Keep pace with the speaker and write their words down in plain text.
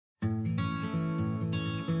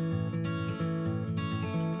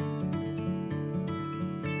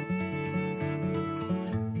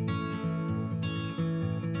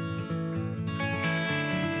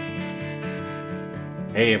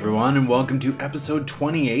Hey everyone, and welcome to episode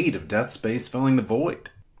 28 of Death Space Filling the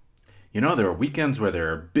Void. You know, there are weekends where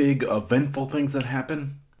there are big, eventful things that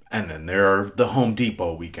happen, and then there are the Home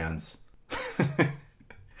Depot weekends.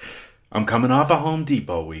 I'm coming off a Home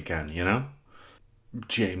Depot weekend, you know?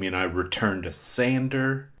 Jamie and I returned a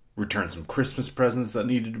sander, returned some Christmas presents that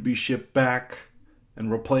needed to be shipped back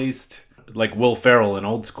and replaced, like Will Ferrell in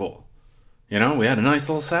Old School. You know, we had a nice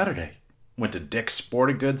little Saturday. Went to Dick's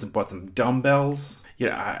Sporting Goods and bought some dumbbells.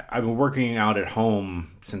 I've been working out at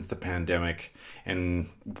home since the pandemic and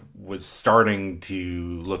was starting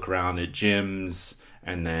to look around at gyms,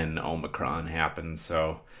 and then Omicron happened.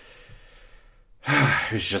 So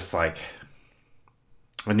it was just like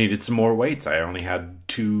I needed some more weights. I only had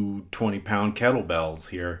two 20-pound kettlebells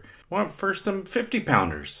here. Well, for some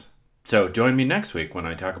 50-pounders. So join me next week when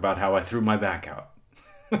I talk about how I threw my back out.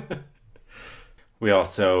 We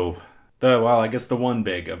also... I guess the one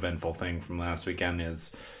big eventful thing from last weekend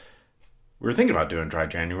is we were thinking about doing Dry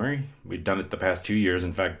January. We'd done it the past 2 years.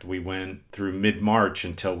 In fact, we went through mid-March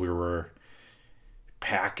until we were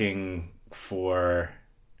packing for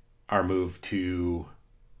our move to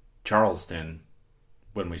Charleston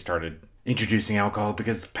when we started introducing alcohol.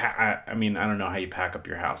 Because, I don't know how you pack up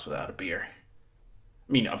your house without a beer.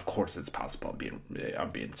 I mean, of course it's possible.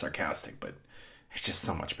 I'm being sarcastic, but it's just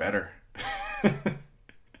so much better.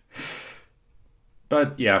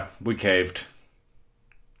 But yeah, we caved.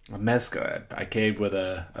 I caved with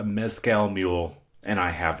a mezcal mule, and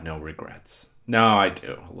I have no regrets. No, I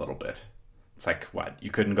do, a little bit. It's like, what, you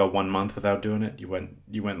couldn't go 1 month without doing it? You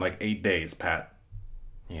went like 8 days, Pat.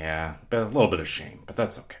 Yeah, but a little bit of shame, but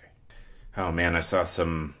that's okay. Oh man, I saw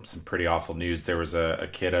some pretty awful news. There was a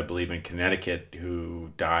kid, I believe in Connecticut,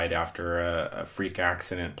 who died after a freak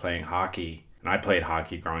accident playing hockey. And I played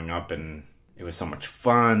hockey growing up, and it was so much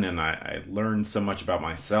fun, and I learned so much about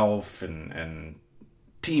myself and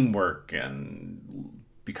teamwork and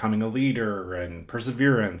becoming a leader and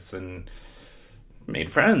perseverance and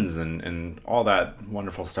made friends and all that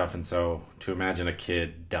wonderful stuff. And so to imagine a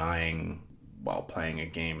kid dying while playing a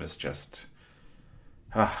game is just,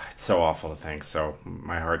 it's so awful to think. So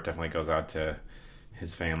my heart definitely goes out to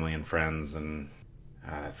his family and friends, and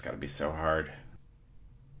that's got to be so hard.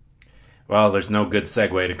 Well, there's no good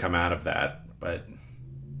segue to come out of that. But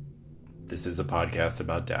this is a podcast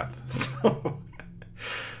about death, so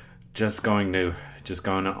just going to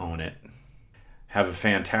own it. Have a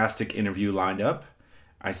fantastic interview lined up.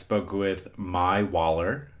 I spoke with Mai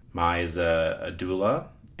Waller. Mai is a doula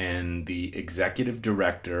and the executive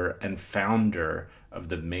director and founder of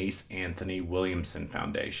the Mace Anthony Williamson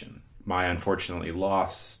Foundation. Mai unfortunately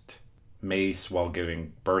lost Mace while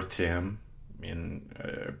giving birth to him in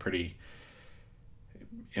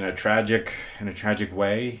a tragic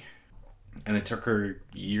way, and it took her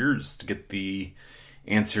years to get the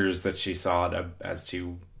answers that she sought as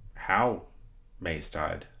to how Mace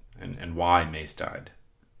died and why Mace died.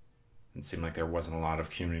 It seemed like there wasn't a lot of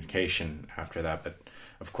communication after that, but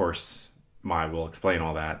of course Mai will explain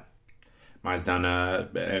all that. Mai's done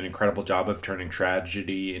an incredible job of turning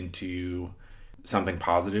tragedy into something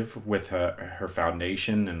positive with her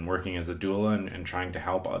foundation and working as a doula and trying to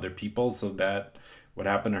help other people so that what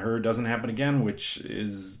happened to her doesn't happen again, which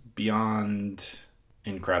is beyond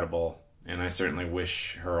incredible. And I certainly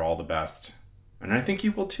wish her all the best. And I think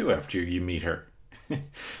you will too after you meet her.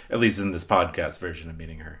 At least in this podcast version of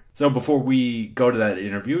meeting her. So before we go to that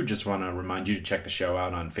interview, just want to remind you to check the show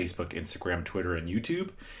out on Facebook, Instagram, Twitter, and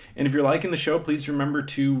YouTube. And if you're liking the show, please remember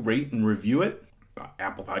to rate and review it.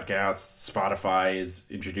 Apple Podcasts, Spotify is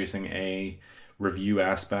introducing a review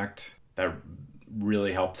aspect that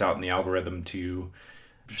really helps out in the algorithm to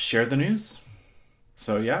share the news.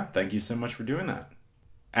 So yeah, thank you so much for doing that.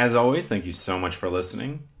 As always, thank you so much for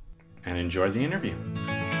listening, and enjoy the interview.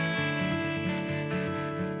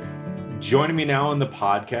 Joining me now on the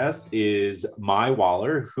podcast is Mai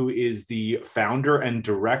Waller, who is the founder and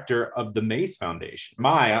director of the Mace Foundation.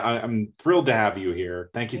 Mai, I'm thrilled to have you here.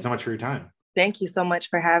 Thank you so much for your time. Thank you so much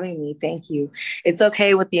for having me. Thank you. It's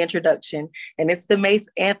okay with the introduction. And it's the Mace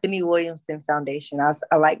Anthony Williamson Foundation.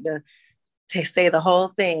 I like to say the whole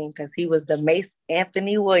thing because he was the Mace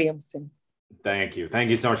Anthony Williamson. Thank you. Thank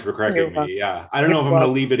you so much for correcting me. Yeah. I don't know if I'm going to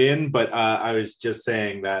leave it in, but I was just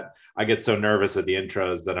saying that I get so nervous at the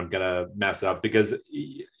intros that I'm going to mess up because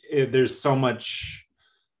there's so much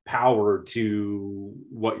power to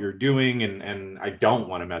what you're doing, and I don't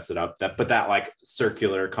want to mess it up. But that like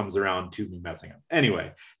circular comes around to me messing up.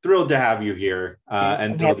 Anyway, thrilled to have you here,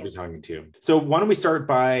 and thrilled to be talking to you. So why don't we start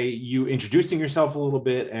by you introducing yourself a little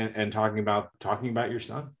bit and talking about your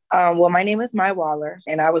son? Well, my name is Mai Waller,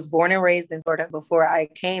 and I was born and raised in Florida before I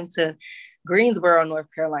came to Greensboro, North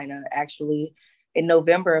Carolina, actually, in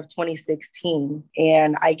November of 2016.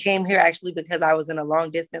 And I came here actually because I was in a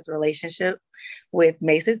long distance relationship with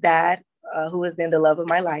Mace's dad, who was then the love of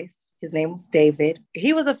my life. His name was David.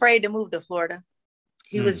 He was afraid to move to Florida.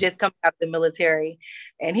 He was just coming out of the military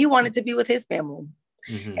and he wanted to be with his family.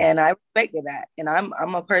 Mm-hmm. And I respected that. And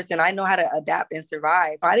I'm a person, I know how to adapt and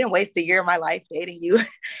survive. I didn't waste a year of my life dating you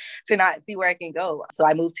to not see where I can go. So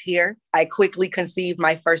I moved here. I quickly conceived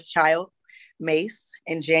my first child, Mace.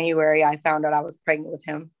 In January, I found out I was pregnant with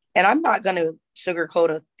him. And I'm not going to sugarcoat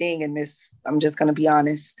a thing in this. I'm just going to be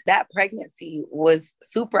honest. That pregnancy was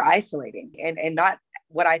super isolating and not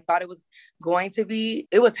what I thought it was going to be.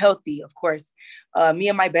 It was healthy, of course. Me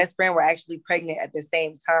and my best friend were actually pregnant at the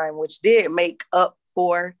same time, which did make up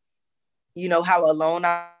for, how alone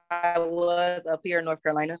I was up here in North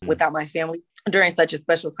Carolina without my family during such a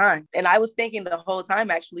special time. And I was thinking the whole time,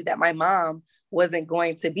 actually, that my mom wasn't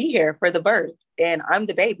going to be here for the birth. And I'm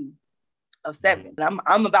the baby of 7. And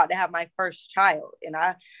I'm about to have my first child. And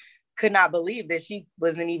I could not believe that she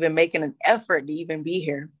wasn't even making an effort to even be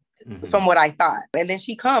here from what I thought. And then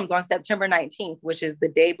she comes on September 19th, which is the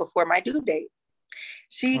day before my due date.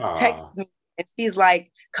 She texts me and she's like,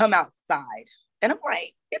 come outside. And I'm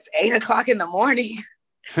like, it's 8:00 in the morning.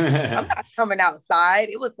 I'm not coming outside.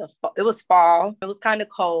 It was fall. It was kind of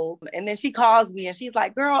cold. And then she calls me and she's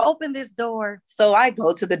like, girl, open this door. So I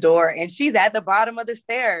go to the door and she's at the bottom of the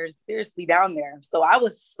stairs, seriously down there. So I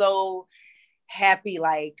was so happy.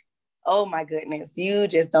 Like, oh my goodness, you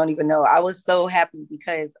just don't even know. I was so happy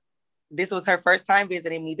because this was her first time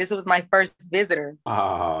visiting me. This was my first visitor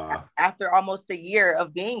after almost a year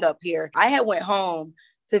of being up here. I had went home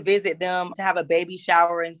to visit them, to have a baby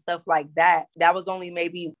shower and stuff like that. That was only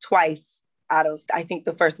maybe twice out of, I think,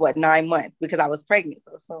 the first, 9 months, because I was pregnant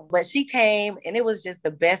so soon. But she came and it was just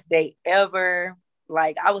the best day ever.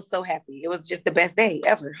 Like, I was so happy. It was just the best day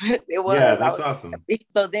ever. It was. Yeah, that's awesome. Happy.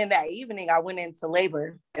 So then that evening I went into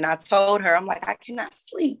labor and I told her, I'm like, I cannot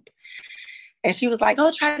sleep. And she was like, oh,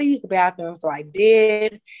 try to use the bathroom. So I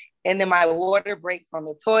did. And then my water breaks on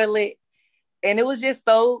the toilet. And it was just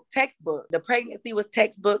so textbook. The pregnancy was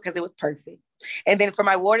textbook because it was perfect. And then for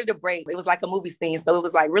my water to break, it was like a movie scene. So it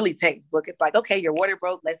was like really textbook. It's like, okay, your water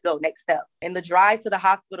broke. Let's go. Next step. And the drive to the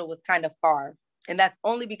hospital was kind of far. And that's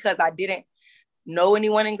only because I didn't know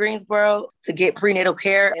anyone in Greensboro to get prenatal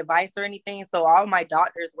care advice or anything. So all my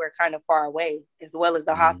doctors were kind of far away, as well as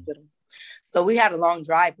the hospital. So we had a long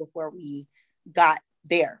drive before we got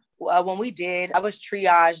there. When we did, I was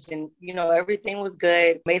triaged and, everything was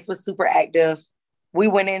good. Mace was super active. We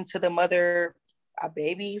went into the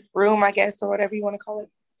baby room, I guess, or whatever you want to call it,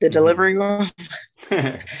 the delivery room.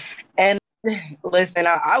 And listen,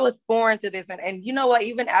 I was foreign to this. And you know what?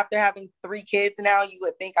 Even after having 3 kids now, you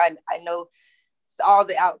would think I know all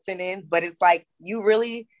the outs and ins, but it's like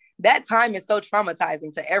that time is so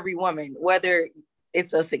traumatizing to every woman, whether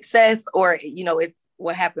it's a success or, it's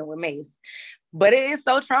what happened with Mace. But it is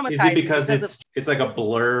so traumatizing. Is it because it's like a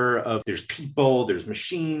blur of there's people, there's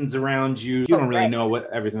machines around you. You don't really know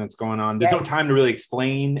everything that's going on. There's no time to really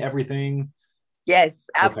explain everything. Yes,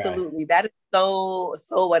 absolutely. Okay. That is so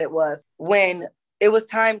what it was. When it was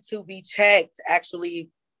time to be checked, actually,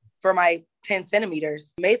 for my 10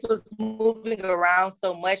 centimeters, Mace was moving around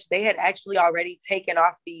so much. They had actually already taken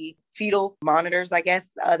off the fetal monitors, I guess,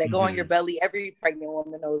 that go on your belly. Every pregnant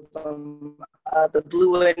woman knows the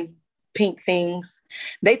blue and pink things.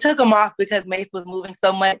 They took them off because Mace was moving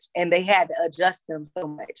so much and they had to adjust them so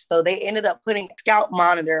much. So they ended up putting a scalp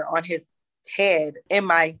monitor on his head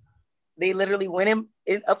they literally went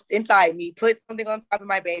up inside me, put something on top of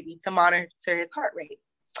my baby to monitor his heart rate.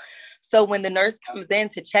 So when the nurse comes in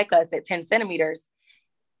to check us at 10 centimeters,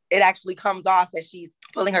 it actually comes off as she's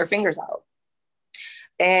pulling her fingers out.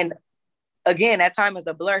 And again, that time is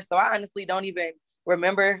a blur. So I honestly don't even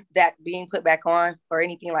remember that being put back on or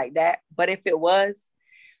anything like that. But if it was,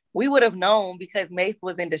 we would have known because Mace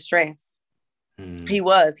was in distress. He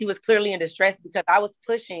was clearly in distress because I was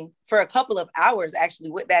pushing for a couple of hours actually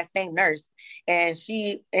with that same nurse. And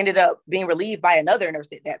she ended up being relieved by another nurse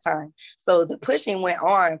at that time. So the pushing went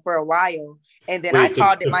on for a while. And then I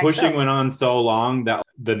called it myself. The pushing went on so long that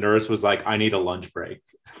the nurse was like, I need a lunch break.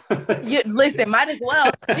 Listen, might as well.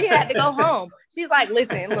 She had to go home. She's like,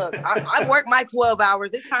 listen, look, I worked my 12 hours.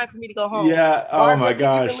 It's time for me to go home. Yeah. Oh my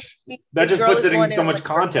gosh. That just puts it in so much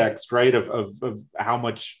context, right? Of how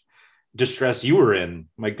much distress you were in.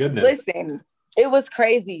 My goodness. Listen, it was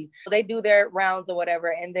crazy. They do their rounds or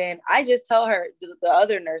whatever. And then I just tell her, the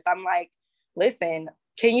other nurse, I'm like, listen,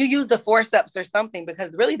 can you use the forceps or something?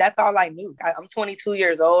 Because really, that's all I knew. I'm 22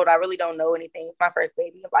 years old. I really don't know anything. It's my first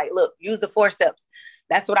baby. I'm like, look, use the forceps.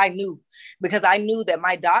 That's what I knew, because I knew that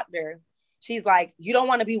my doctor, she's like, you don't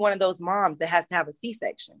want to be one of those moms that has to have a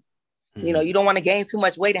C-section. You know, you don't want to gain too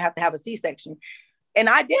much weight and have to have a C-section. And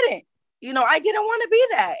I didn't. I didn't want to be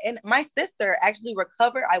that. And my sister actually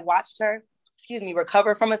recovered. I watched her,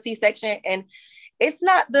 recover from a C-section. And it's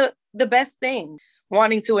not the best thing,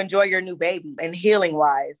 wanting to enjoy your new baby and healing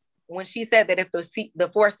wise. When she said that if the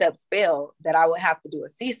forceps failed, that I would have to do a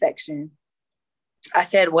C-section, I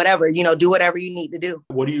said, whatever, do whatever you need to do.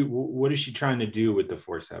 What is she trying to do with the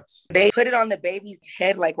forceps? They put it on the baby's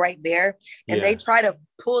head, like right there, and they try to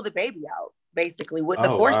pull the baby out, basically, with the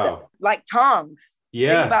forceps, like tongs.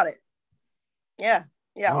 Yeah. Think about it. Yeah.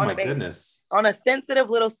 Yeah. Oh on my a baby. goodness. On a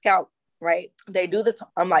sensitive little scalp, right? They do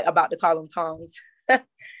I'm like about to call them tongs.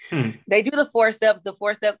 They do the forceps. The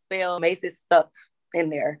forceps fail. Mace is stuck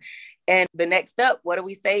in there. And the next step, what do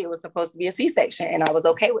we say? It was supposed to be a C-section. And I was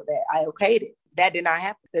okay with that. I okayed it. That did not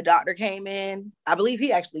happen. The doctor came in. I believe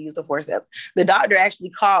he actually used the forceps. The doctor actually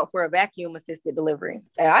called for a vacuum assisted delivery.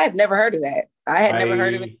 And I have never heard of that. I had never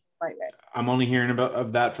heard of it like that. I'm only hearing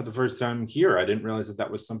of that for the first time here. I didn't realize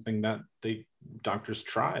that was something that doctors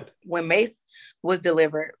tried. When Mace was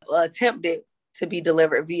delivered, attempted to be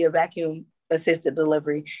delivered via vacuum assisted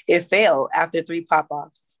delivery, it failed after 3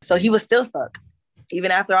 pop-offs. So he was still stuck.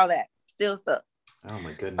 Even after all that, still stuck. Oh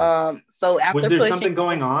my goodness. So after was there something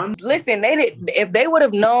going on? Listen, if they would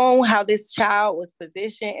have known how this child was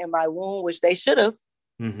positioned in my womb, which they should have,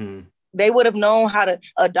 they would have known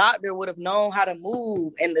a doctor would have known how to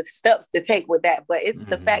move and the steps to take with that. But it's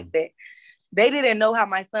the fact that they didn't know how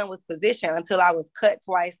my son was positioned until I was cut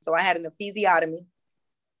twice. So I had an episiotomy,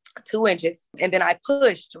 2 inches, and then I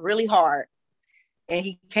pushed really hard and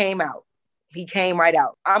he came out. He came right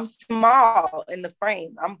out. I'm small in the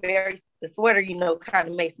frame. The sweater, kind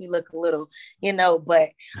of makes me look a little, but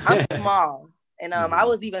I'm small. And I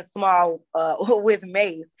was even small with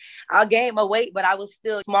Mace. I gained my weight, but I was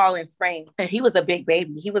still small in frame. And he was a big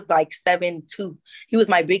baby. He was like 7'2". He was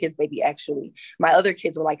my biggest baby, actually. My other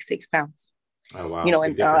kids were like 6 pounds. Oh, wow.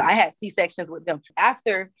 And I had C-sections with them.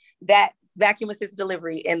 After that vacuum assisted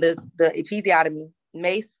delivery and the episiotomy,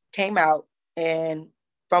 Mace came out, and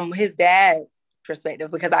from his dad's perspective,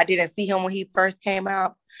 because I didn't see him when he first came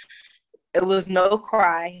out, it was no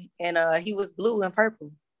cry, and he was blue and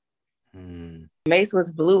purple. Mace was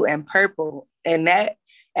blue and purple, and that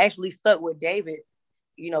actually stuck with David,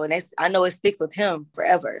 and I know it sticks with him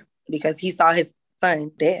forever because he saw his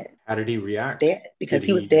son dead. How did he react? Dead, because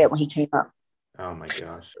he was dead when he came out. Oh my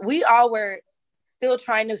gosh. We all were still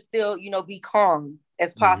trying to be calm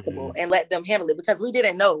as possible and let them handle it, because we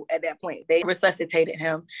didn't know at that point. They resuscitated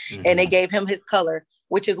him and they gave him his color,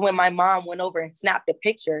 which is when my mom went over and snapped a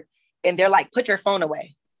picture, and they're like, put your phone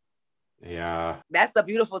away. Yeah. That's a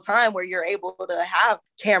beautiful time where you're able to have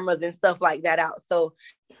cameras and stuff like that out. So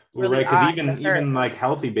really, right, because even like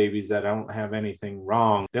healthy babies that don't have anything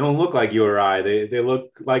wrong, they don't look like you or I. They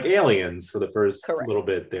look like aliens for the first little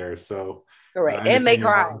bit there. So correct. And they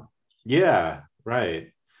cry. Yeah,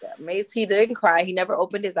 right. Yeah, Mace, he didn't cry. He never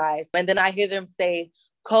opened his eyes. And then I hear them say,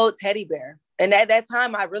 cold teddy bear. And at that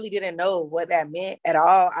time, I really didn't know what that meant at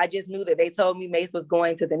all. I just knew that they told me Mace was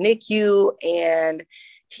going to the NICU and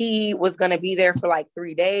he was going to be there for like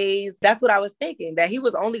 3 days. That's what I was thinking, that he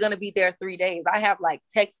was only going to be there 3 days. I have like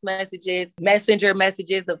text messages, messenger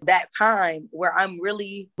messages of that time where I'm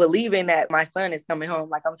really believing that my son is coming home.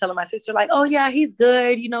 Like I'm telling my sister, like, oh yeah, he's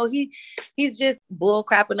good. He's just bull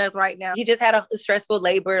crapping us right now. He just had a stressful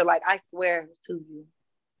labor. Like, I swear to you.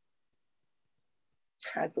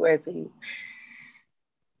 I swear to you.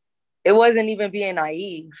 It wasn't even being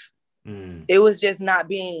naive. It was just not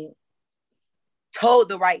being told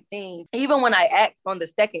the right things. Even when I asked on the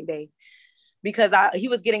second day, because he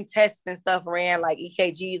was getting tests and stuff ran, like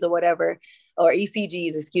EKGs or whatever, or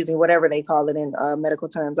ECGs, excuse me, whatever they call it in medical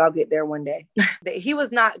terms. I'll get there one day. He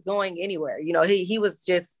was not going anywhere. He was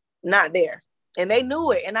just not there. And they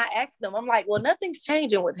knew it. And I asked them, I'm like, well, nothing's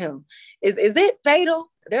changing with him. Is it fatal?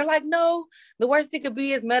 They're like, no, the worst it could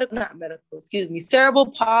be is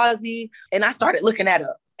cerebral palsy. And I started looking that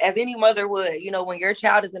up, as any mother would, when your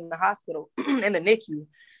child is in the hospital, in the NICU,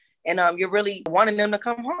 and you're really wanting them to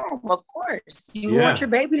come home. Of course, you want your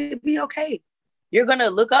baby to be okay. You're going to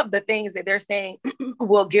look up the things that they're saying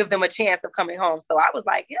will give them a chance of coming home. So I was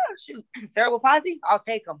like, yeah, shoot, cerebral palsy, I'll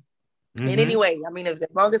take him. And anyway, as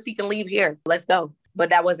long as he can leave here, let's go. But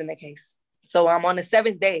that wasn't the case. So I'm on the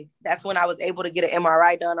 7th day. That's when I was able to get an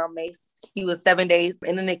MRI done on Mace. He was 7 days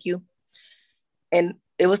in the NICU. And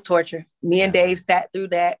it was torture. Me and Dave sat through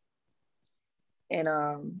that.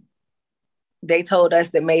 And they told us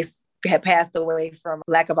that Mace had passed away from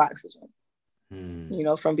lack of oxygen,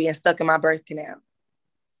 from being stuck in my birth canal.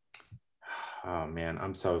 Oh man,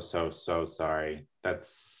 I'm so sorry. That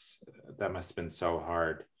must have been so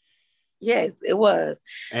hard. Yes, it was.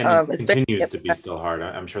 And it continues to be still hard.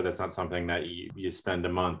 I'm sure that's not something that you spend a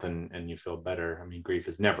month and you feel better. I mean, grief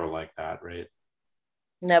is never like that, right?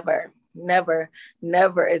 Never, never,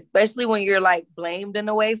 never, especially when you're like blamed in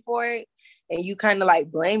a way for it and you kind of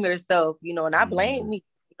like blame yourself, you know, and I blame me,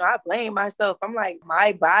 you know, I blame myself. I'm like,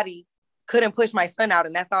 my body couldn't push my son out,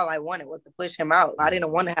 and that's all I wanted was to push him out. I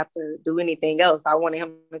didn't want to have to do anything else. I wanted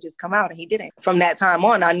him to just come out, and he didn't. From that time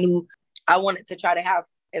on, I knew I wanted to try to have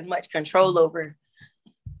as much control over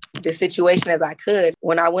the situation as I could.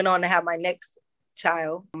 When I went on to have my next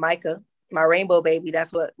child, Micah, my rainbow baby,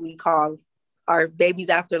 that's what we call our babies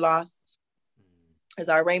after loss, is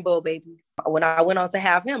our rainbow babies. When I went on to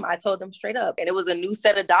have him, I told them straight up, and it was a new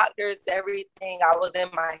set of doctors, everything. I was in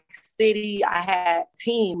my city. I had a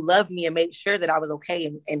team who loved me and made sure that I was okay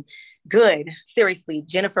and good. Seriously,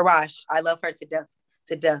 Jennifer Rosh, I love her to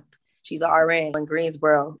death. She's an RN in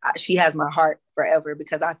Greensboro. She has my heart forever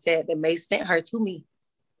because I said that Mace sent her to me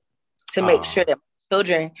to make sure that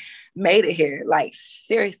children made it here, like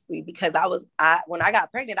seriously, because when I got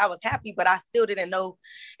pregnant, I was happy, but I still didn't know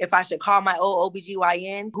if I should call my old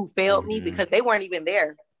OBGYN who failed me because they weren't even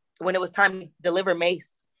there when it was time to deliver Mace.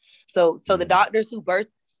 So the doctors who birthed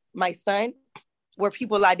my son were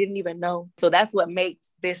people I didn't even know. So that's what makes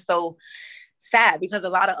this so sad, because a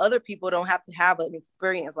lot of other people don't have to have an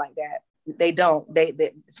experience like that. They don't, they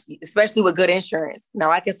especially with good insurance.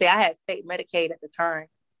 Now I can say I had state Medicaid at the time.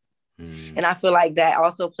 And I feel like that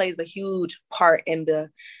also plays a huge part in the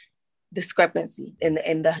discrepancy in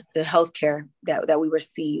the healthcare that we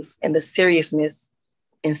receive and the seriousness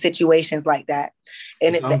in situations like that.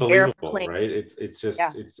 And it's unbelievable, right? It's just,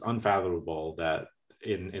 it's unfathomable that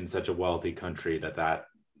in such a wealthy country that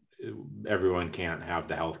everyone can't have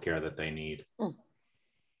the healthcare that they need.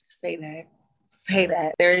 Say that.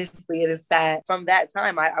 Seriously, it is sad. From that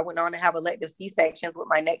time, I went on to have elective C-sections with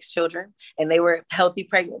my next children, and they were healthy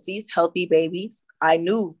pregnancies, healthy babies. I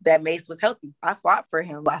knew that Mace was healthy. I fought for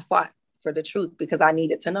him. I fought for the truth because I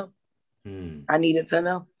needed to know. I needed to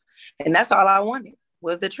know. And that's all I wanted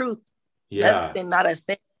was the truth. Yeah. Nothing, not a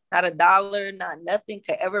cent, not a dollar, not nothing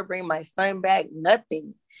could ever bring my son back,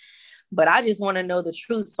 nothing. But I just want to know the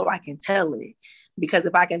truth so I can tell it. Because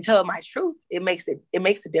if I can tell my truth, it makes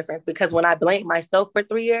a difference. Because when I blamed myself for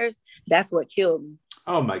 3 years, that's what killed me.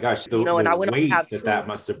 Oh my gosh, the weight that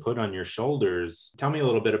must have put on your shoulders. Tell me a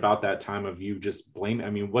little bit about that time of you just blaming. I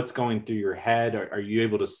mean, what's going through your head? Are you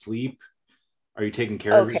able to sleep? Are you taking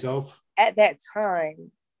care of yourself? At that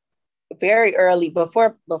time, very early,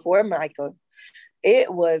 before Michael,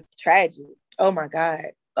 it was tragic. Oh my God.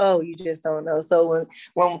 Oh, you just don't know. So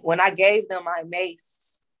when I gave them my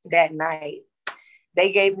Mace that night,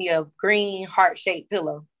 they gave me a green heart-shaped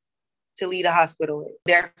pillow to leave the hospital with.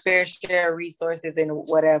 Their fair share of resources and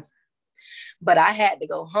whatever. But I had to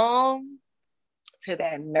go home to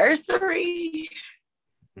that nursery.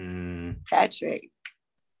 Patrick.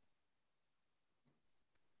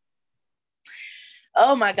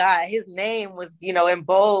 Oh my God, his name was, in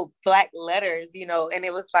bold black letters, and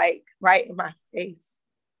it was like right in my face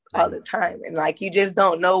all the time. And like, you just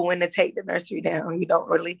don't know when to take the nursery down. You don't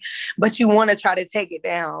really, but you want to try to take it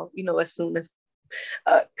down, as soon as,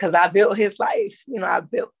 because I built his life. I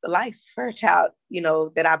built the life for a child,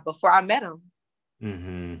 before I met him.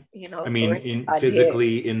 I mean,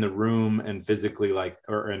 physically in the room and physically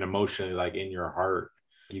and emotionally, like in your heart,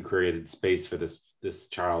 you created space for this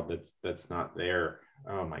child that's not there.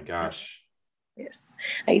 Oh my gosh. Yes,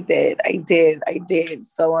 I did.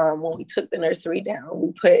 So when we took the nursery down,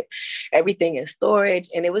 we put everything in storage,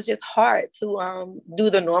 and it was just hard to do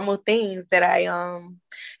the normal things that I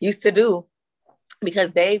used to do,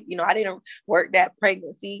 because Dave, I didn't work that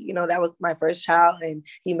pregnancy. That was my first child, and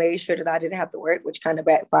he made sure that I didn't have to work, which kind of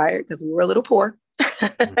backfired because we were a little poor.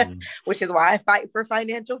 Which is why I fight for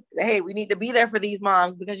financial. Hey, we need to be there for these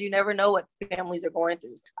moms because you never know what families are going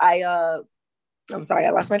through. I'm sorry, I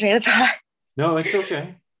lost my train of thought. No, it's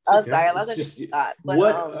okay. Sorry, I lost my train of thought.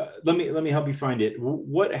 But, let me help you find it.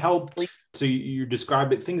 What helped? So you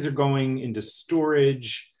describe it. Things are going into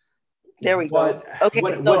storage. There we go. Okay.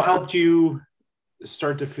 What helped you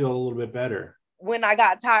start to feel a little bit better? When I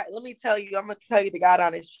got tired, I'm going to tell you the God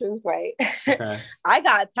honest truth, right? Okay. I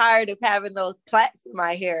got tired of having those plaits in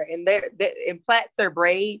my hair, and plaits are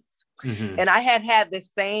braids. And I had the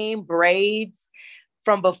same braids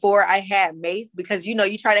from before I had Mace, because, you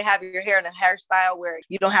try to have your hair in a hairstyle where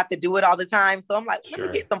you don't have to do it all the time. So I'm like, let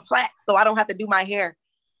me get some plaits so I don't have to do my hair.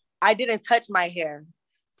 I didn't touch my hair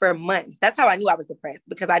for months. That's how I knew I was depressed,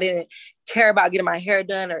 because I didn't care about getting my hair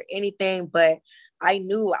done or anything, but I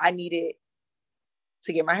knew I needed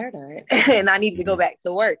to get my hair done. And I needed to go back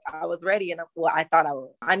to work. I was ready, and I thought I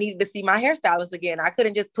was. I needed to see my hairstylist again. I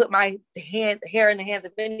couldn't just put my hair in the hands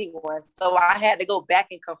of anyone. So I had to go back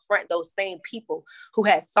and confront those same people who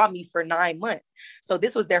had saw me for 9 months. So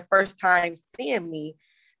this was their first time seeing me.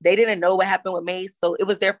 They didn't know what happened with Mace. So it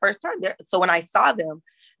was their first time there. So when I saw them,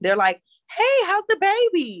 they're like, hey, how's the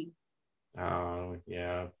baby? Oh,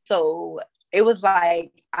 yeah. So it was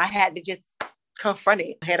like, I had to just confront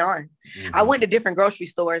it head on. Mm-hmm. I went to different grocery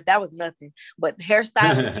stores. That was nothing. But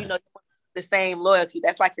hairstylists, you know, the same loyalty.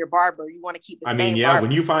 That's like your barber. You want to keep the same. I mean, yeah, barber.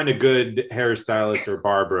 When you find a good hairstylist or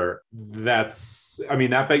barber,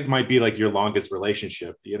 that might be like your longest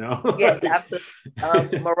relationship, you know? Yes,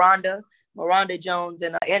 absolutely. Miranda Jones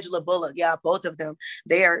and Angela Bullock. Yeah, both of them.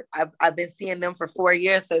 I've been seeing them for 4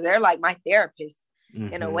 years. So they're like my therapists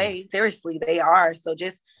in a way. Seriously, they are. So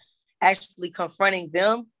just actually confronting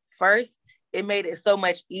them first, it made it so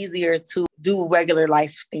much easier to do regular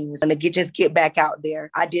life things and to get back out there.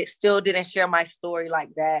 I still didn't share my story like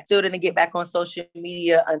that. Still didn't get back on social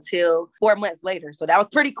media until 4 months later. So that was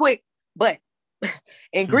pretty quick. But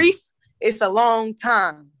in grief, it's a long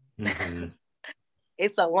time. Mm-hmm.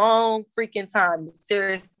 It's a long freaking time,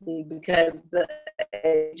 seriously, because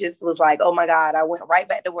it just was like, oh my God, I went right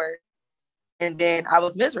back to work. And then I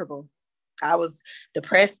was miserable. I was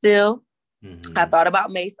depressed still. Mm-hmm. I thought about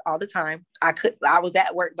Mace all the time. I was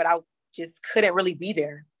at work, but I just couldn't really be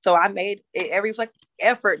there. So I made every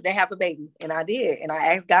effort to have a baby, and I did. And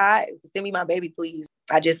I asked God to send me my baby, please.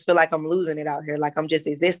 I just feel like I'm losing it out here. Like I'm just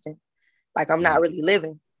existing. Like I'm not really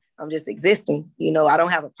living. I'm just existing. You know, I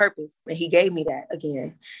don't have a purpose. And he gave me that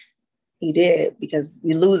again. He did, because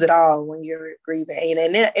you lose it all when you're grieving,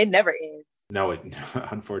 and it never ends. No,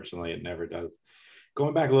 unfortunately, it never does.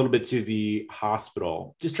 Going back a little bit to the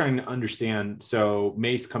hospital, just trying to understand. So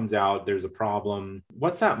Mace comes out, there's a problem.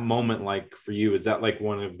 What's that moment like for you? Is that like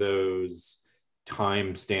one of those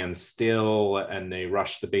time stands still and they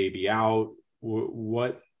rush the baby out?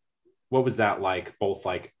 What was that like, both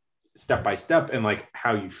like step by step and like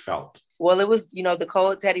how you felt? Well, it was, you know, the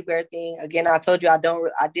cold teddy bear thing. Again, I told you I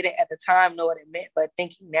didn't at the time know what it meant, but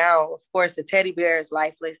thinking now, of course, the teddy bear is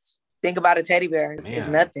lifeless. Think about a teddy bear. It's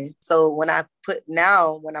nothing. So when I'm putting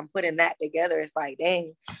that together, it's like,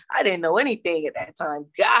 dang, I didn't know anything at that time.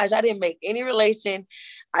 Gosh, I didn't make any relation.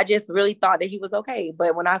 I just really thought that he was okay.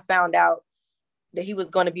 But when I found out that he was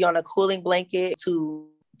going to be on a cooling blanket to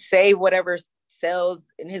save whatever cells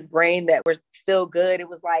in his brain that were still good, it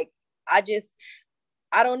was like, I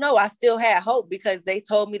don't know. I still had hope because they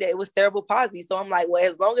told me that it was cerebral palsy. So I'm like, well,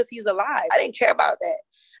 as long as he's alive, I didn't care about that.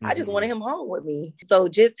 I just wanted him home with me. So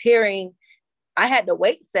just hearing, I had to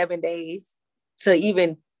wait 7 days to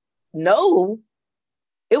even know,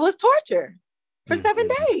 it was torture for 7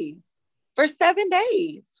 days. For 7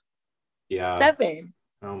 days. Yeah. 7.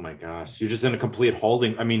 Oh my gosh. You're just in a complete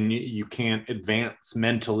holding. I mean, you can't advance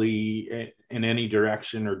mentally in any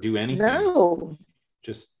direction or do anything. No.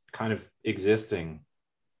 Just kind of existing.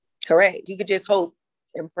 Correct. You could just hope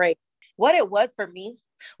and pray. What it was for me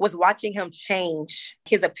was watching him change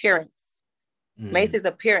his appearance. Mace's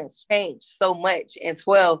appearance changed so much in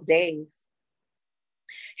 12 days.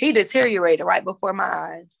 He deteriorated right before my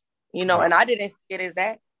eyes, you know, and I didn't see it as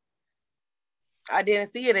that. I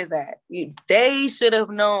didn't see it as that. They should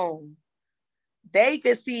have known. They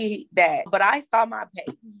could see that, but I saw my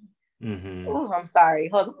baby. Mm-hmm. Oh, I'm sorry.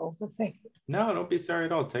 Hold on for a second. No, don't be sorry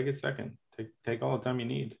at all. Take a second. Take all the time you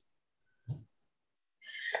need.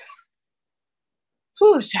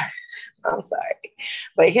 Whew, I'm sorry.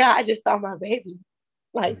 But yeah, I just saw my baby.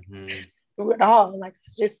 Like, through it all. Like,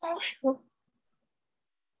 just saw him.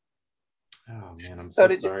 Oh, man, I'm so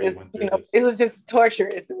sorry. It was just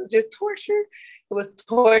torturous. It was just torture. It was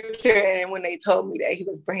torture. And when they told me that he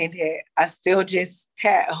was brain dead, I still just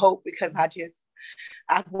had hope because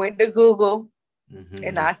I went to Google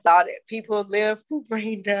and I saw that people live through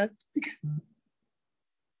brain death.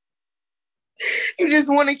 You just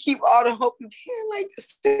want to keep all the hope you can. Like,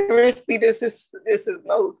 seriously, this is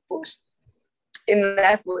no bullshit. And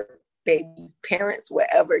that's what babies, parents,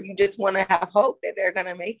 whatever. You just want to have hope that they're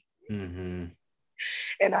gonna make it.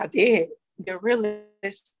 And I did. The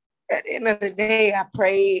realist. At the end of the day, I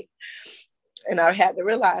prayed, and I had to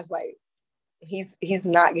realize, like, he's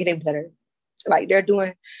not getting better. Like,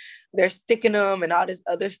 they're sticking them and all this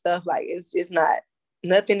other stuff. Like, it's just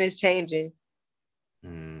nothing is changing.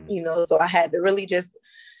 You know, so I had to really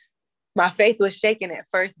my faith was shaken at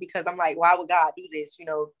first because I'm like, why would God do this, you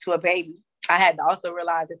know, to a baby? I had to also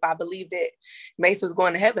realize if I believed that Mace was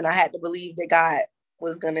going to heaven, I had to believe that God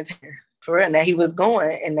was going to take her. for real, and that he was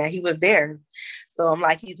going and that he was there. So I'm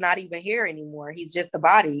like, he's not even here anymore. He's just a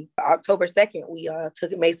body. October 2nd, we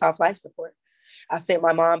took Mace off life support. I sent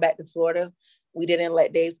my mom back to Florida. We didn't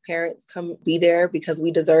let Dave's parents come be there because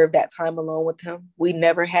we deserved that time alone with him. We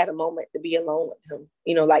never had a moment to be alone with him,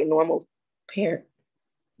 you know, like normal parents.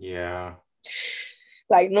 Yeah.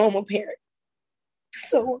 Like normal parents.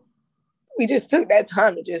 So we just took that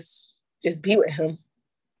time to just be with him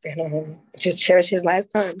and just cherish his last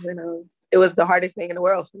times. And it was the hardest thing in the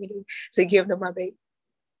world for me to give to my baby.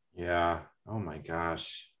 Yeah. Oh my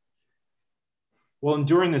gosh. Well, and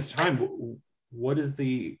during this time, what is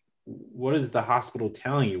the hospital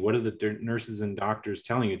telling you? What are the nurses and doctors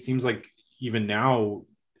telling you? It seems like even now,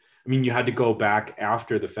 I mean, you had to go back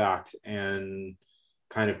after the fact and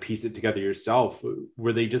kind of piece it together yourself.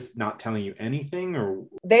 Were they just not telling you anything, or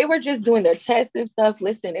they were just doing their tests and stuff?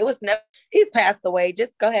 Listen, it was never, he's passed away.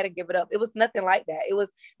 Just go ahead and give it up. It was nothing like that. It was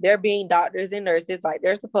they're being doctors and nurses like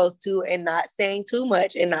they're supposed to, and not saying too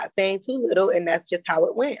much and not saying too little. And that's just how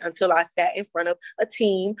it went until I sat in front of a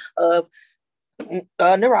team of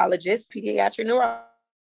neurologists, pediatric neurologists,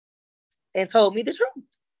 and told me the truth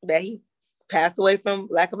that he passed away from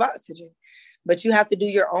lack of oxygen. But you have to do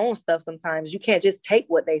your own stuff sometimes. You can't just take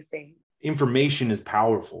what they say. Information is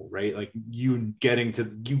powerful, right? Like you getting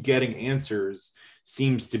answers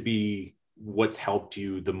seems to be what's helped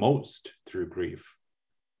you the most through grief.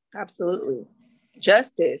 Absolutely.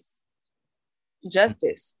 Justice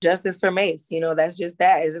for Mace. You know, that's just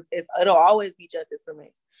that. It'll always be justice for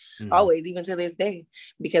Mace. Mm-hmm. Always, even to this day.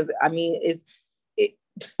 Because I mean, it's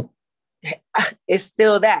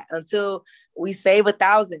still that until we save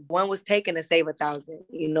 1,000. One was taken to save 1,000,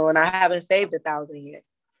 you know, and I haven't saved 1,000 yet.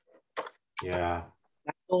 Yeah.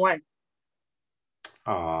 That's the one.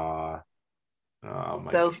 Oh,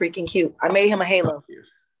 so freaking cute. I made him a halo.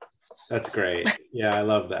 That's great. Yeah, I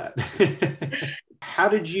love that. How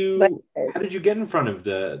did you get in front of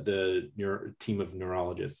your team of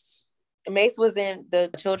neurologists? Mace was in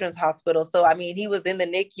the children's hospital. So, I mean, he was in the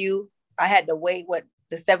NICU. I had to wait,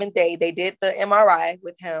 the 7th day. They did the MRI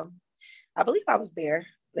with him. I believe I was there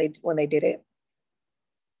when they did it.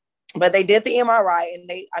 But they did the MRI and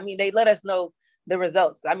they let us know the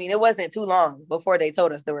results. I mean, it wasn't too long before they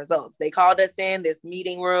told us the results. They called us in this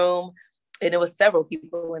meeting room and it was several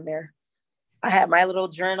people in there. I had my little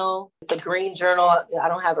journal. It's a green journal. I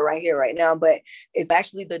don't have it right here right now, but it's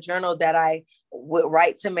actually the journal that I would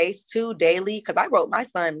write to Mace to daily because I wrote my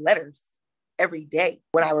son letters every day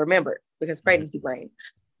when I remembered because pregnancy brain.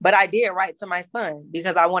 But I did write to my son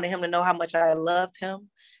because I wanted him to know how much I loved him,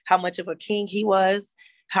 how much of a king he was,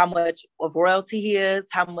 how much of royalty he is,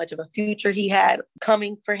 how much of a future he had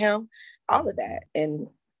coming for him, all of that. And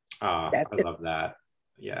I love that.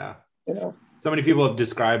 Yeah. You know, so many people have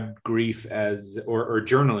described grief as, or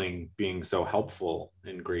journaling being so helpful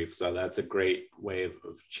in grief. So that's a great way of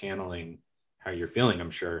channeling how you're feeling, I'm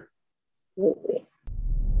sure. Absolutely.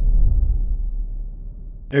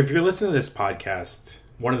 If you're listening to this podcast,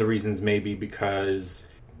 one of the reasons may be because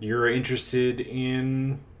you're interested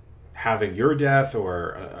in having your death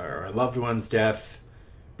or a loved one's death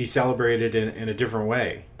be celebrated in a different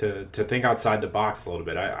way, to think outside the box a little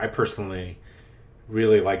bit. I personally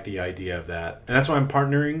really like the idea of that. And that's why I'm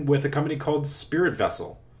partnering with a company called Spirit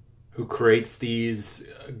Vessel, who creates these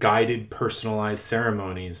guided, personalized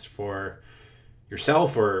ceremonies for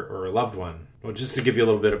yourself or a loved one. Well, just to give you a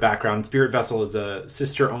little bit of background, Spirit Vessel is a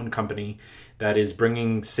sister-owned company that is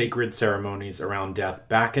bringing sacred ceremonies around death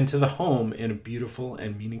back into the home in a beautiful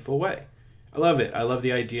and meaningful way. I love it. I love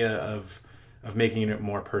the idea of making it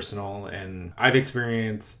more personal. And I've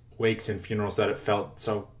experienced wakes and funerals that it felt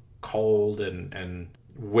so cold and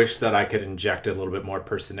wish that I could inject a little bit more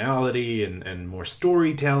personality and more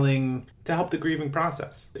storytelling to help the grieving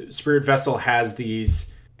process. Spirit Vessel has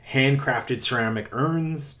these handcrafted ceramic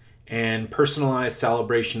urns and personalized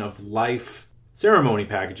celebration of life ceremony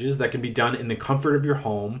packages that can be done in the comfort of your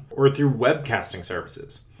home or through webcasting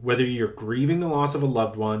services. Whether you're grieving the loss of a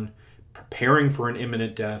loved one, preparing for an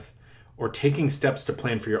imminent death, or taking steps to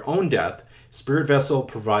plan for your own death, Spirit Vessel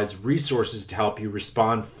provides resources to help you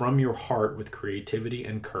respond from your heart with creativity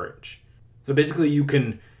and courage. So basically you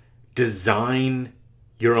can design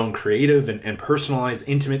your own creative and personalized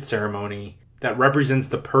intimate ceremony that represents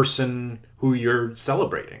the person who you're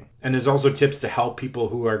celebrating. And there's also tips to help people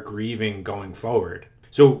who are grieving going forward.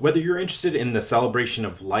 So whether you're interested in the celebration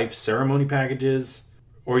of life ceremony packages,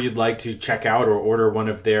 or you'd like to check out or order one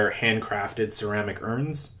of their handcrafted ceramic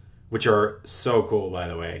urns, which are so cool, by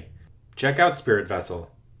the way, check out Spirit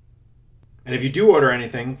Vessel. And if you do order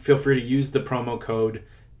anything, feel free to use the promo code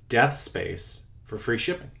DEATHSPACE for free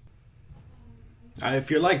shipping.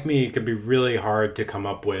 If you're like me, it can be really hard to come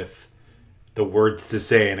up with the words to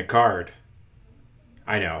say in a card.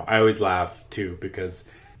 I know. I always laugh too because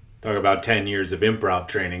talk about 10 years of improv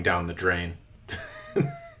training down the drain.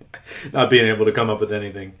 Not being able to come up with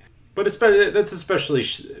anything. But that's especially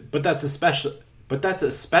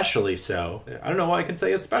so. I don't know why I can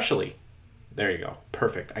say especially. There you go.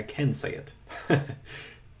 Perfect. I can say it.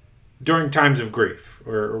 During times of grief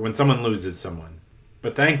or when someone loses someone.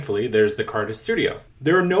 But thankfully, there's the Cardist Studio.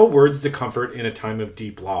 There are no words to comfort in a time of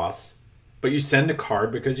deep loss, but you send a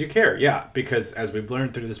card because you care. Yeah, because as we've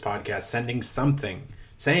learned through this podcast, sending something,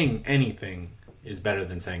 saying anything is better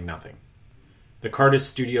than saying nothing. The Cardist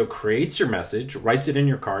Studio creates your message, writes it in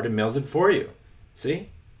your card, and mails it for you. See?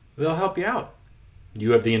 They'll help you out.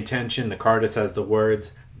 You have the intention, the Cardist has the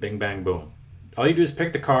words, bing, bang, boom. All you do is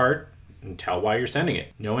pick the card and tell why you're sending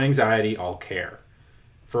it. No anxiety, all care.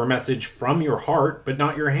 For a message from your heart, but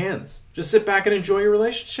not your hands. Just sit back and enjoy your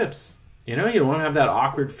relationships. You know, you don't want to have that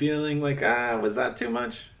awkward feeling like, was that too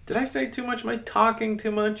much? Did I say too much? Am I talking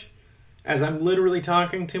too much? As I'm literally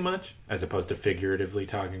talking too much? As opposed to figuratively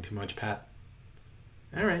talking too much, Pat.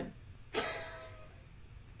 All right.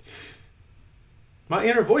 My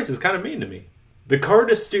inner voice is kind of mean to me.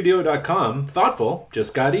 TheCardistStudio.com, thoughtful,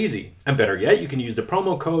 just got easy. And better yet, you can use the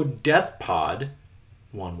promo code DEATHPOD,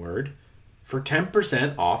 one word, for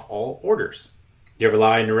 10% off all orders. You ever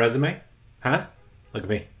lie in your resume? Huh? Look at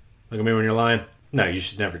me. Look at me when you're lying. No, you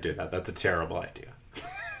should never do that. That's a terrible idea.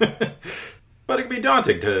 But it can be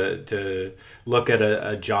daunting to look at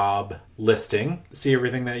a job listing, see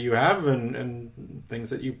everything that you have and things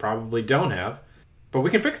that you probably don't have. But we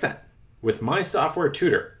can fix that with My Software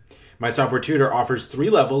Tutor. My Software Tutor offers 3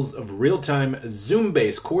 levels of real-time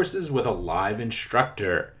Zoom-based courses with a live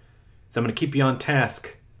instructor. So I'm going to keep you on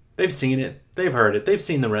task. They've seen it. They've heard it. They've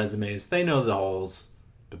seen the resumes. They know the holes.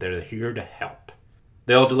 But they're here to help.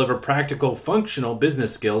 They'll deliver practical, functional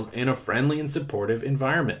business skills in a friendly and supportive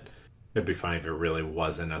environment. It'd be funny if it really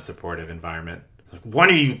wasn't a supportive environment. Like, when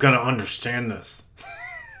are you going to understand this?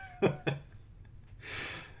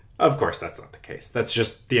 Of course, that's not the case. That's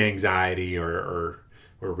just the anxiety or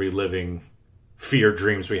reliving fear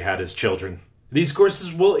dreams we had as children. These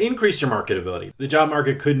courses will increase your marketability. The job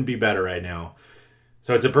market couldn't be better right now.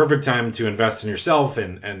 So it's a perfect time to invest in yourself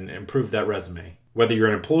and improve that resume. Whether you're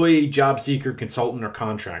an employee, job seeker, consultant, or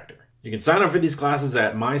contractor. You can sign up for these classes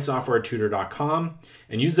at mysoftwaretutor.com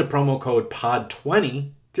and use the promo code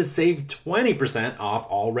POD20 to save 20% off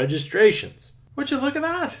all registrations. Would you look at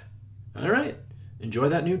that? All right. Enjoy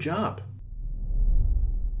that new job.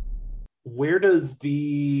 Where does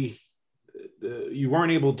you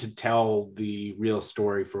weren't able to tell the real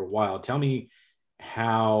story for a while. Tell me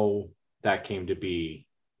how that came to be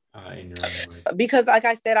in your own life. Because like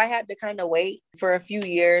I said, I had to kind of wait for a few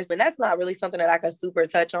years, and that's not really something that I could super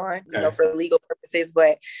touch on, okay, for legal purposes.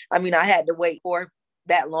 But I mean, I had to wait for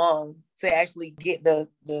that long to actually get the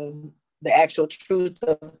actual truth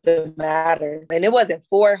of the matter. And it wasn't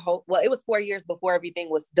it was 4 years before everything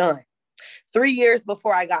was done. 3 years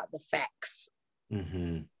before I got the facts.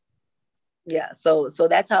 Mm-hmm. Yeah. So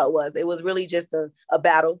that's how it was. It was really just a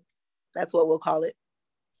battle. That's what we'll call it.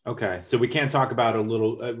 Okay, so we can't talk about a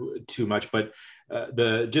little too much, but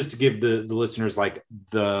just to give the listeners like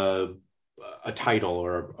a title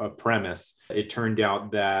or a premise, it turned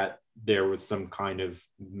out that there was some kind of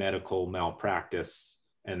medical malpractice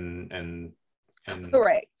and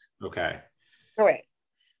correct. Okay.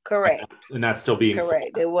 Correct. And that's still being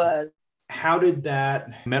correct. It was. How did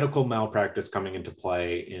that medical malpractice coming into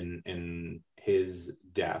play in his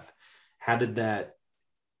death? How did that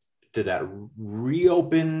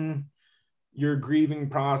reopen your grieving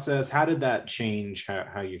process? How did that change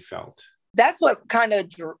how you felt? That's what kind of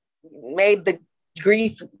made the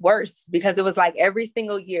grief worse, because it was like every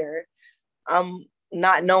single year I'm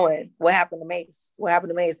not knowing what happened to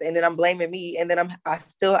Mace, and then I'm blaming me, and then I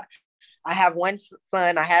have one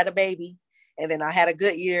son, I had a baby, and then I had a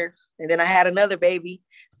good year, and then I had another baby.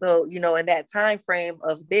 So, in that time frame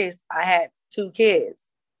of this, I had 2 kids.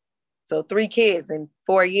 So 3 kids in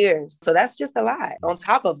 4 years. So that's just a lot on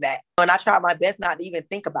top of that. And I tried my best not to even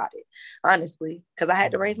think about it, honestly, because I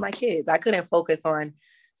had to raise my kids. I couldn't focus on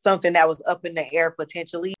something that was up in the air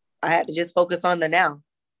potentially. I had to just focus on the now.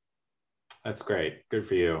 That's great. Good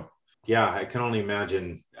for you. Yeah, I can only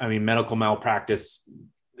imagine. I mean, medical malpractice,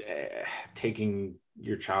 taking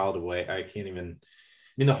your child away. I can't even.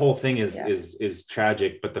 I mean, the whole thing is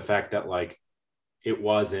tragic, but the fact that like it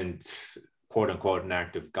wasn't quote unquote an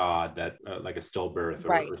act of God, that like a stillbirth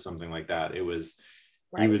or something like that. It was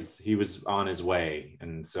he was on his way,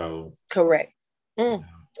 and so correct.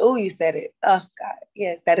 Oh, you said it. Oh God,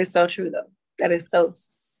 yes, that is so true though. That is so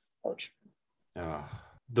true.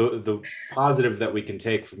 The positive that we can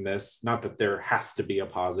take from this, not that there has to be a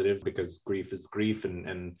positive, because grief is grief,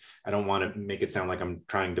 and I don't want to make it sound like I'm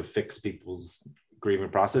trying to fix people's grieving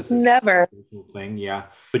process. It's never thing. Yeah.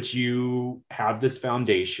 But you have this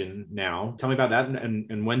foundation now. Tell me about that,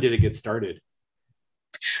 and when did it get started?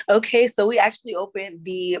 Okay, so we actually opened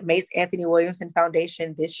the Mace Anthony Williamson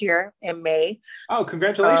Foundation this year in May. Oh,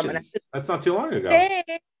 congratulations. That's not too long ago.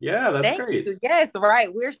 Yeah, that's great. You. Yes,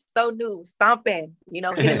 right. We're so new, stomping,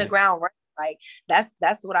 hitting the ground, right? Like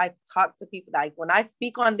that's what I talk to people. Like when I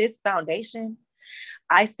speak on this foundation,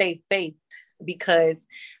 I say faith, because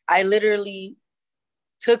I literally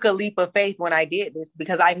took a leap of faith when I did this,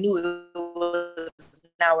 because I knew it was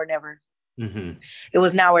now or never. Mm-hmm. It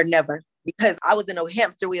was now or never, because I was in a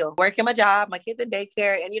hamster wheel, working my job, my kids in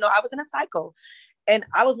daycare, and I was in a cycle, and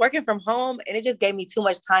I was working from home, and it just gave me too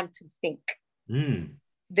much time to think.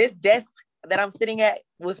 This desk that I'm sitting at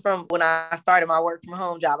was from when I started my work from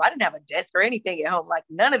home job. I didn't have a desk or anything at home, like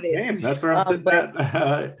none of this. Damn, that's where I'm sitting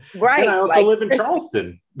at. Right. And I also live in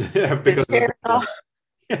Charleston. Because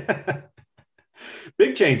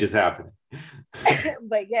big changes happening.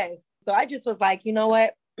 But yes, so I just was like, you know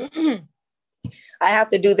what? I have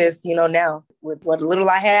to do this, now with what little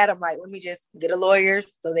I had. I'm like, let me just get a lawyer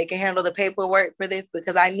so they can handle the paperwork for this,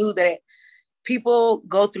 because I knew that people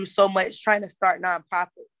go through so much trying to start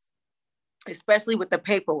nonprofits, especially with the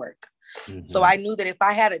paperwork. Mm-hmm. So I knew that if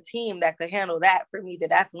I had a team that could handle that for me,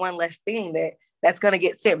 that's one less thing that's going to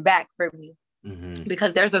get sent back for me. Mm-hmm.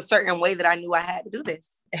 Because there's a certain way that I knew I had to do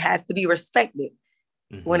this. It has to be respected.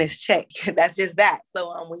 Mm-hmm. When it's checked. That's just that.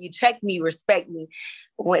 So when you check me, respect me.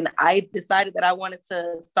 When I decided that I wanted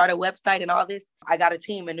to start a website and all this, I got a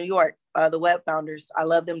team in New York, the Web Founders. I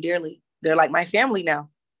love them dearly. They're like my family now.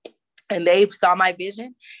 And they saw my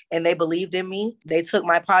vision and they believed in me. They took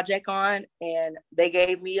my project on and they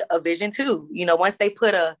gave me a vision too. Once they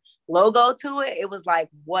put a logo to it, it was like,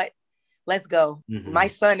 what? Let's go. Mm-hmm. My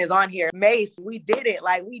son is on here. Mace, we did it.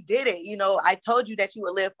 Like, we did it. I told you that you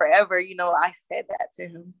would live forever. I said that to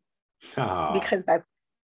him. Aww. Because that's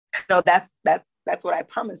what I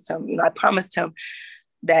promised him. I promised him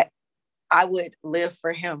that I would live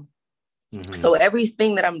for him. Mm-hmm. So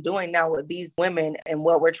everything that I'm doing now with these women and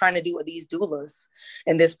what we're trying to do with these doulas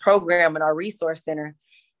and this program and our resource center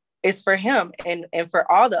is for him and for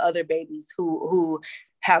all the other babies who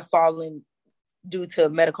have fallen due to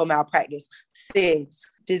medical malpractice, SIDS,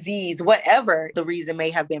 disease, whatever the reason may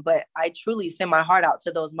have been. But I truly send my heart out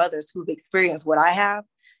to those mothers who've experienced what I have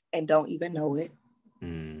and don't even know it.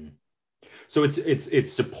 So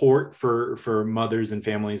it's support for mothers and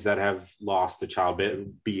families that have lost a child,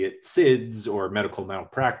 be it SIDS or medical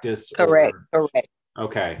malpractice. Correct.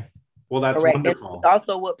 Okay. Well, that's correct. Wonderful. It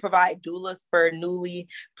also would provide doulas for newly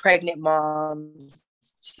pregnant moms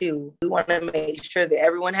too. We want to make sure that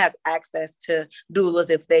everyone has access to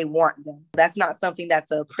doulas if they want them. That's not something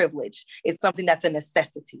that's a privilege. It's something that's a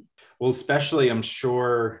necessity. Well, especially, I'm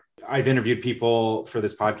sure I've interviewed people for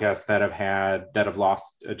this podcast that have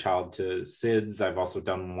lost a child to SIDS. I've also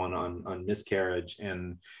done one on miscarriage.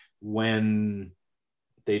 And when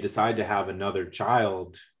they decide to have another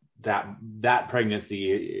child, that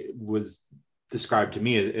pregnancy was described to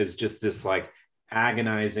me as just this like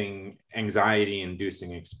agonizing,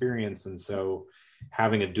 anxiety-inducing experience. And so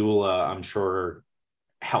having a doula, I'm sure,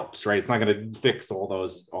 helps, right? It's not going to fix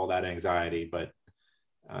all that anxiety, but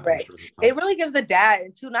right. Sure it really gives the dad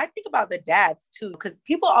too. And I think about the dads too, because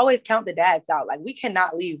people always count the dads out. Like, we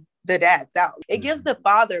cannot leave the dads out. It gives the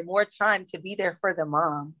father more time to be there for the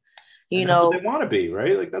mom. That's what they want to be,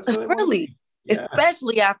 right? Like, that's what they really want to be. Yeah.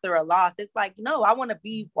 Especially after a loss. It's like, no, I want to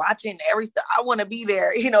be watching every step. I want to be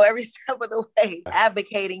there, every step of the way,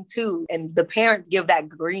 advocating too. And the parents give that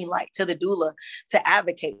green light to the doula to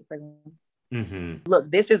advocate for them. Mm-hmm.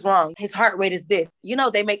 Look, this is wrong. His heart rate is this.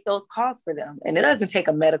 They make those calls for them. And it doesn't take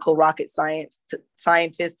a medical rocket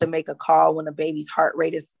scientist to make a call when a baby's heart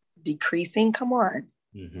rate is decreasing. Come on.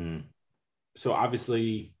 Mm-hmm. So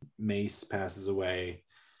obviously Mace passes away.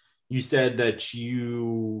 You said that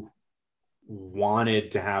you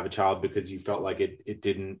wanted to have a child because you felt like it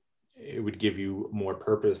would give you more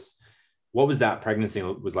purpose. What was that pregnancy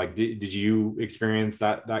was like? Did you experience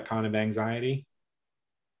that kind of anxiety?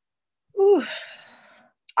 Ooh.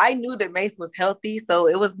 I knew that Mace was healthy, so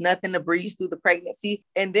it was nothing to breeze through the pregnancy.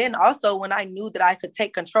 And then also when I knew that I could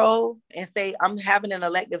take control and say, I'm having an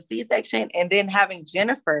elective C-section, and then having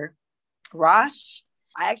Jennifer Rosh,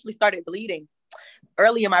 I actually started bleeding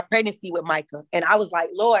early in my pregnancy with Micah. And I was like,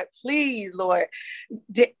 Lord, please, Lord,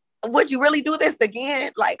 would you really do this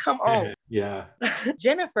again? Like, come on. Yeah.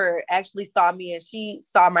 Jennifer actually saw me and she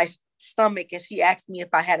saw my stomach and she asked me if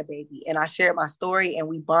I had a baby, and I shared my story and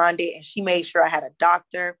we bonded, and she made sure I had a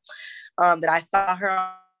doctor, that I saw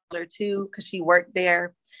her too, because she worked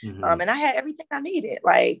there. And I had everything I needed.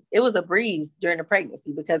 Like, it was a breeze during the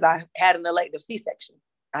pregnancy because I had an elective C-section.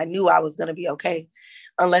 I knew I was going to be okay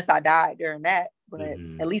unless I died during that, but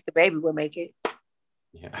at least the baby would make it.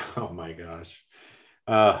 Yeah. Oh my gosh.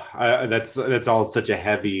 That's all such a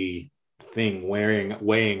heavy thing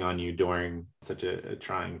weighing on you during such a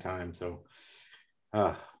trying time. So,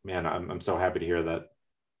 man, I'm so happy to hear that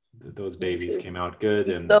those babies came out good.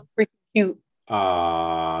 He's and so freaking cute.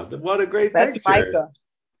 What a great That's picture. Micah.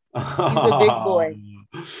 He's a big boy.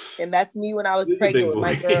 And that's me when I was pregnant with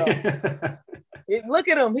my girl. Look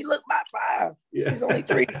at him. He looked about 5. Yeah. He's only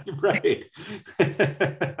 3. Right.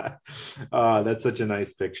 That's such a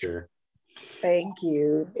nice picture. Thank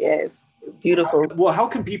you. Yes. Beautiful. Well, how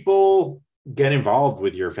can people get involved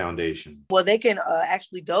with your foundation? Well, they can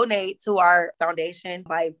actually donate to our foundation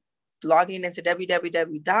by logging into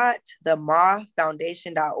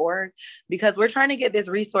www.themafoundation.org, because we're trying to get this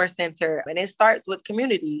resource center, and it starts with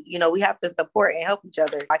community. You know, we have to support and help each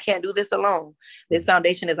other. I can't do this alone. This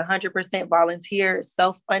foundation is 100% volunteer,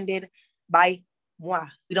 self-funded by moi.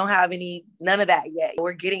 We don't have none of that yet.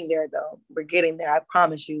 We're getting there though. We're getting there, I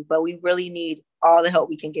promise you. But we really need all the help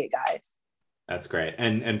we can get, guys. That's great.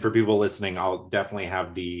 And for people listening, I'll definitely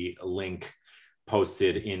have the link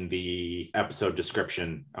posted in the episode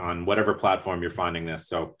description on whatever platform you're finding this.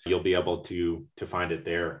 So you'll be able to find it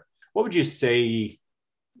there. What would you say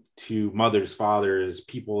to mothers, fathers,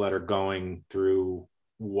 people that are going through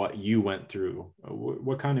what you went through?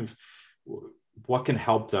 What can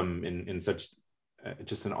help them in such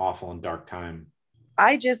just an awful and dark time?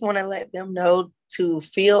 I just want to let them know to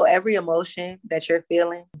feel every emotion that you're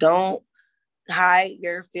feeling. Don't hide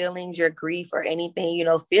your feelings, your grief, or anything. You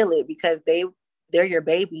know, feel it, because they're your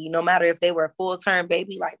baby. No matter if they were a full-term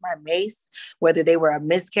baby like my Mace, whether they were a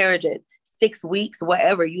miscarriage at 6 weeks,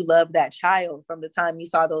 whatever, you love that child from the time you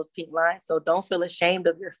saw those pink lines. So don't feel ashamed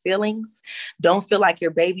of your feelings. Don't feel like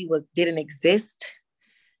your baby didn't exist.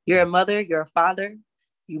 You're a mother, you're a father,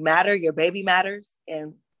 you matter, your baby matters,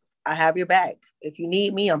 and I have your back. If you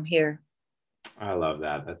need me, I'm here. I love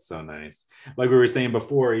that. That's so nice. Like we were saying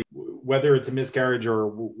before, whether it's a miscarriage or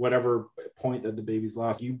whatever point that the baby's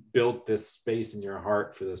lost, you built this space in your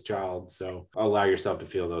heart for this child. So allow yourself to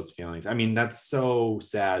feel those feelings. I mean, that's so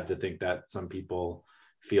sad to think that some people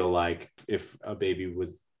feel like if a baby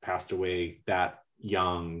was passed away that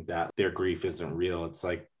young, that their grief isn't real. It's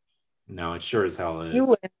like, no, it sure as hell is. You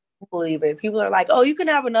wouldn't believe it. People are like, oh, you can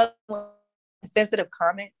have another one. Sensitive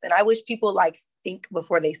comments, and I wish people think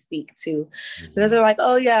before they speak too, because they're like,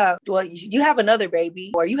 oh yeah, well, you have another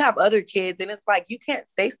baby or you have other kids, and it's like, you can't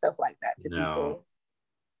say stuff like that to people.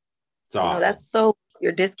 It's awful. That's so,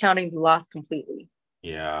 you're discounting the loss completely.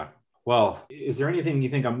 Yeah. Well, is there anything you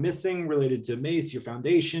think I'm missing related to Mace, your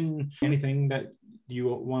foundation, anything that you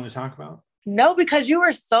want to talk about? No, because you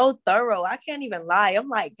were so thorough. I can't even lie. I'm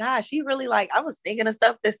like, gosh, he really I was thinking of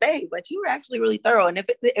stuff to say, but you were actually really thorough. And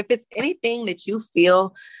if it's anything that you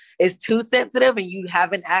feel is too sensitive and you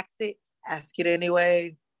haven't asked it, ask it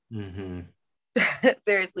anyway.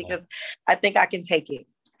 Seriously, because I think I can take it.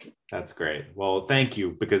 That's great. Well, thank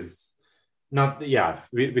you, because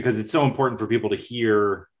it's so important for people to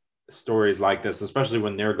hear stories like this, especially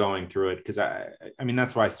when they're going through it. Because I mean,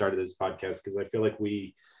 that's why I started this podcast, because I feel like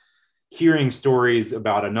hearing stories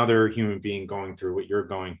about another human being going through what you're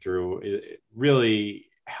going through, it really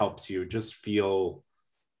helps you just feel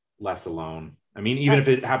less alone. I mean, even if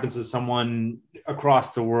it happens to someone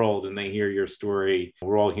across the world and they hear your story,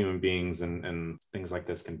 we're all human beings, and things like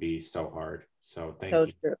this can be so hard. So thank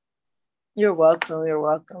you. True. You're welcome. You're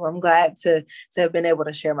welcome. I'm glad to have been able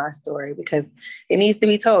to share my story, because it needs to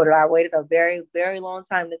be told. And I waited a very, very long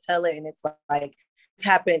time to tell it. And it's like,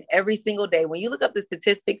 happen every single day. When you look up the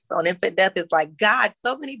statistics on infant death, it's like, God,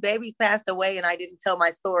 so many babies passed away and I didn't tell my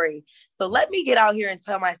story. So let me get out here and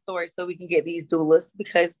tell my story so we can get these doulas,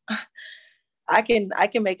 because I can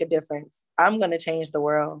make a difference. I'm going to change the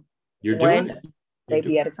world. You're doing it.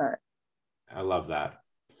 Baby at a time. I love that.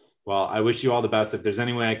 Well, I wish you all the best. If there's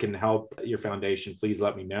any way I can help your foundation, please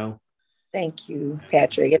let me know. Thank you,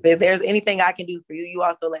 Patrick. If there's anything I can do for you, you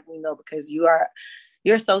also let me know, because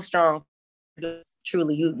you're so strong.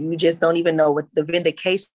 Truly, you just don't even know what the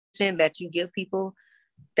vindication that you give people.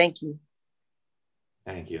 Thank you.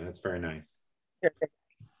 Thank you. That's very nice.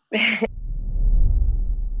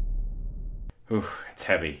 Ooh, it's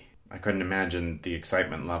heavy. I couldn't imagine the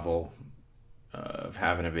excitement level of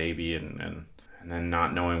having a baby and then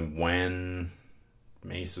not knowing when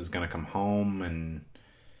Mace was going to come home, and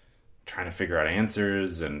trying to figure out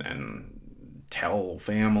answers and tell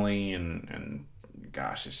family and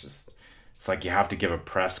gosh, it's like you have to give a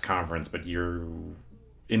press conference, but you're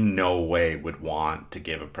in no way would want to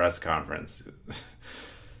give a press conference.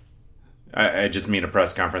 I just mean a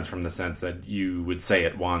press conference from the sense that you would say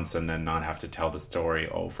it once and then not have to tell the story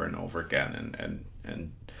over and over again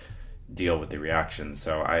and deal with the reactions.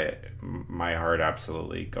 So my heart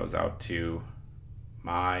absolutely goes out to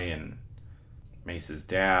Mai and Mace's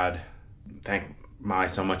dad. Thank Mai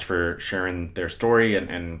so much for sharing their story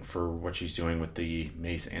and for what she's doing with the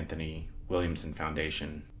Mace Anthony Williamson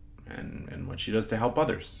Foundation and what she does to help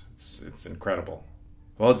others. It's incredible.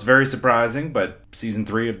 Well, it's very surprising, but season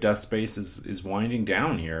 3 of Death Space is winding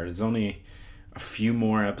down here. There's only a few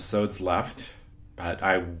more episodes left, but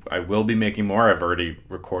I will be making more. I've already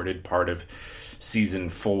recorded part of season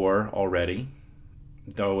 4 already,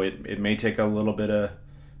 though it may take a little bit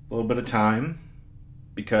of time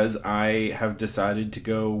because I have decided to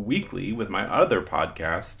go weekly with my other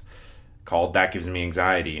podcast called That Gives Me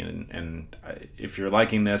Anxiety, and if you're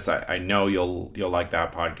liking this, I know you'll like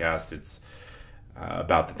that podcast. It's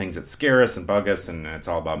about the things that scare us and bug us, and it's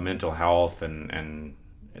all about mental health, and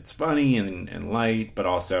it's funny and light, but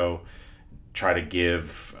also try to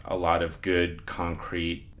give a lot of good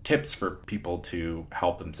concrete tips for people to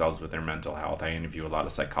help themselves with their mental health. I interview a lot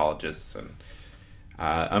of psychologists, and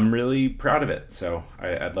I'm really proud of it, so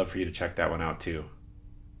I'd love for you to check that one out too.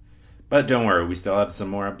 But don't worry, we still have some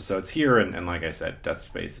more episodes here, and like I said, Death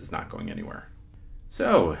Space is not going anywhere.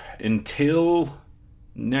 So, until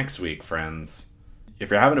next week, friends,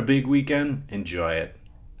 if you're having a big weekend, enjoy it.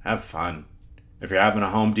 Have fun. If you're having a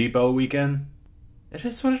Home Depot weekend, it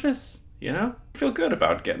is what it is, you know? Feel good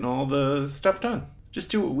about getting all the stuff done.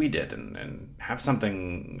 Just do what we did and have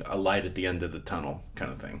something, a light at the end of the tunnel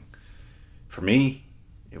kind of thing. For me,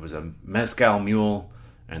 it was a mezcal mule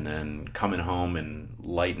and then coming home and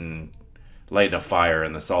lighting a fire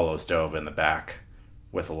in the solo stove in the back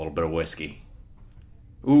with a little bit of whiskey.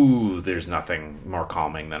 Ooh, there's nothing more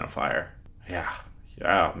calming than a fire. Yeah.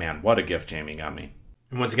 Oh, man, what a gift Jamie got me.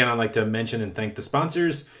 And once again, I'd like to mention and thank the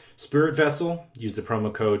sponsors. Spirit Vessel, use the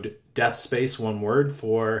promo code DEATHSPACE, one word,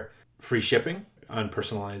 for free shipping on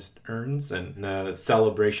personalized urns and the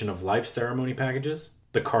Celebration of Life ceremony packages.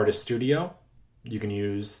 The Cardis Studio, you can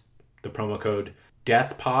use the promo code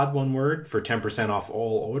DEATHPOD, one word, for 10% off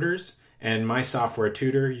all orders. And My Software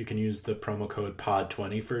Tutor, you can use the promo code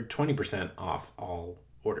POD20 for 20% off all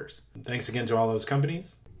orders. Thanks again to all those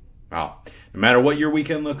companies. Well, no matter what your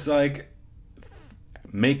weekend looks like,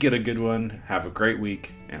 make it a good one. Have a great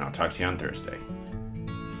week, and I'll talk to you on Thursday.